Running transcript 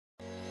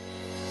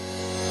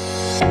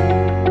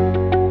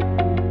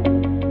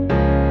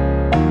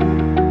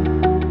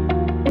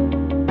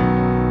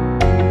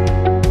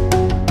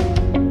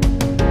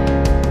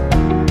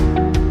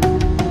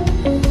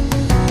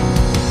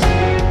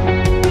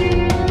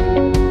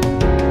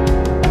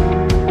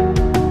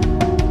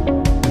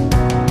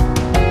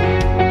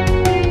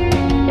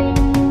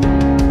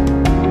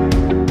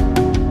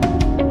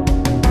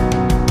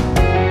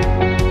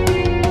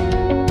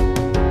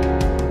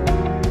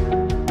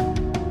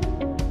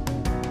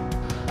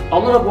A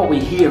lot of what we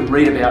hear and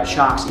read about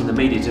sharks in the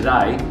media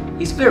today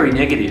is very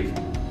negative,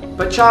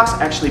 but sharks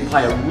actually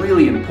play a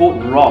really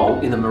important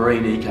role in the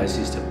marine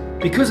ecosystem.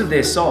 Because of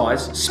their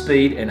size,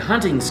 speed and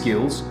hunting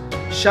skills,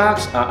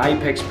 sharks are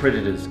apex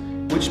predators,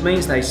 which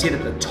means they sit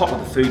at the top of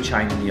the food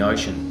chain in the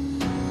ocean.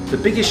 The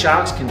bigger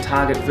sharks can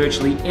target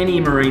virtually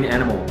any marine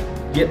animal,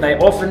 yet they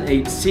often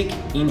eat sick,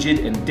 injured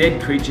and dead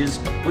creatures,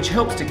 which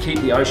helps to keep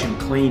the ocean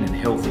clean and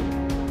healthy.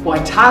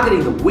 By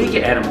targeting the weaker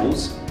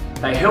animals,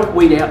 they help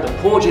weed out the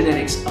poor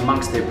genetics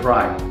amongst their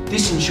prey.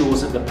 This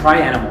ensures that the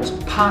prey animals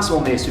pass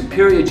on their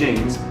superior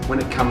genes when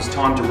it comes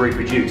time to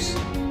reproduce.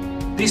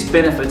 This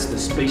benefits the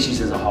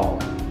species as a whole.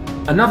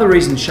 Another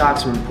reason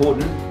sharks are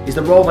important is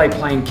the role they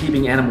play in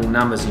keeping animal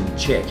numbers in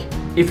check.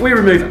 If we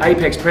remove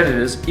apex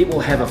predators, it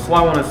will have a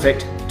flow-on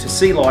effect to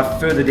sea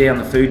life further down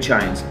the food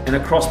chains and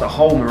across the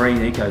whole marine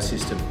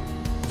ecosystem.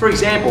 For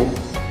example,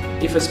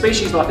 if a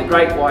species like the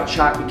great white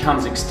shark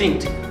becomes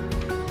extinct,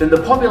 then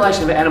the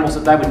population of animals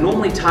that they would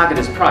normally target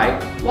as prey,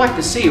 like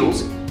the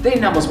seals, their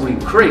numbers will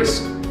increase.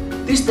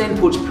 This then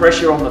puts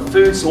pressure on the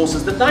food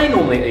sources that they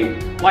normally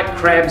eat, like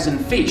crabs and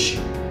fish,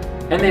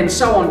 and then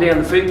so on down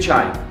the food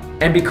chain.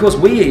 And because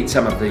we eat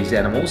some of these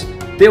animals,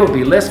 there will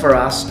be less for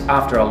us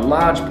after a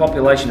large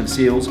population of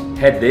seals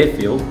had their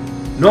fill.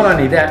 Not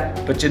only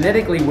that, but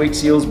genetically weak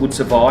seals would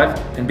survive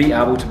and be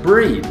able to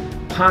breed,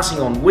 passing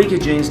on weaker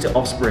genes to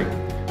offspring,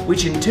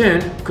 which in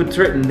turn could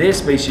threaten their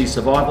species'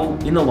 survival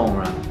in the long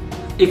run.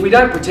 If we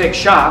don't protect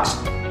sharks,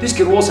 this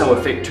could also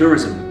affect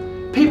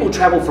tourism. People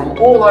travel from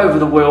all over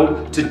the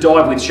world to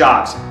dive with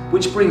sharks,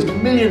 which brings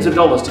millions of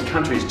dollars to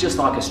countries just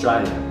like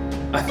Australia.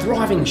 A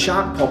thriving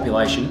shark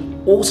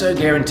population also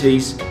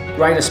guarantees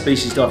greater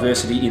species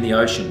diversity in the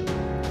ocean,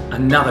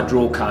 another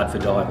draw card for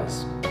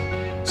divers.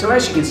 So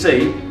as you can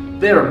see,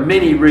 there are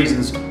many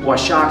reasons why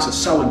sharks are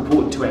so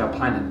important to our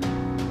planet.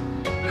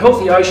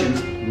 Healthy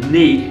oceans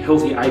need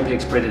healthy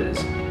apex predators.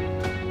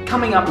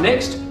 Coming up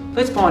next,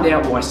 let's find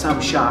out why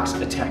some sharks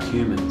attack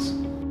humans.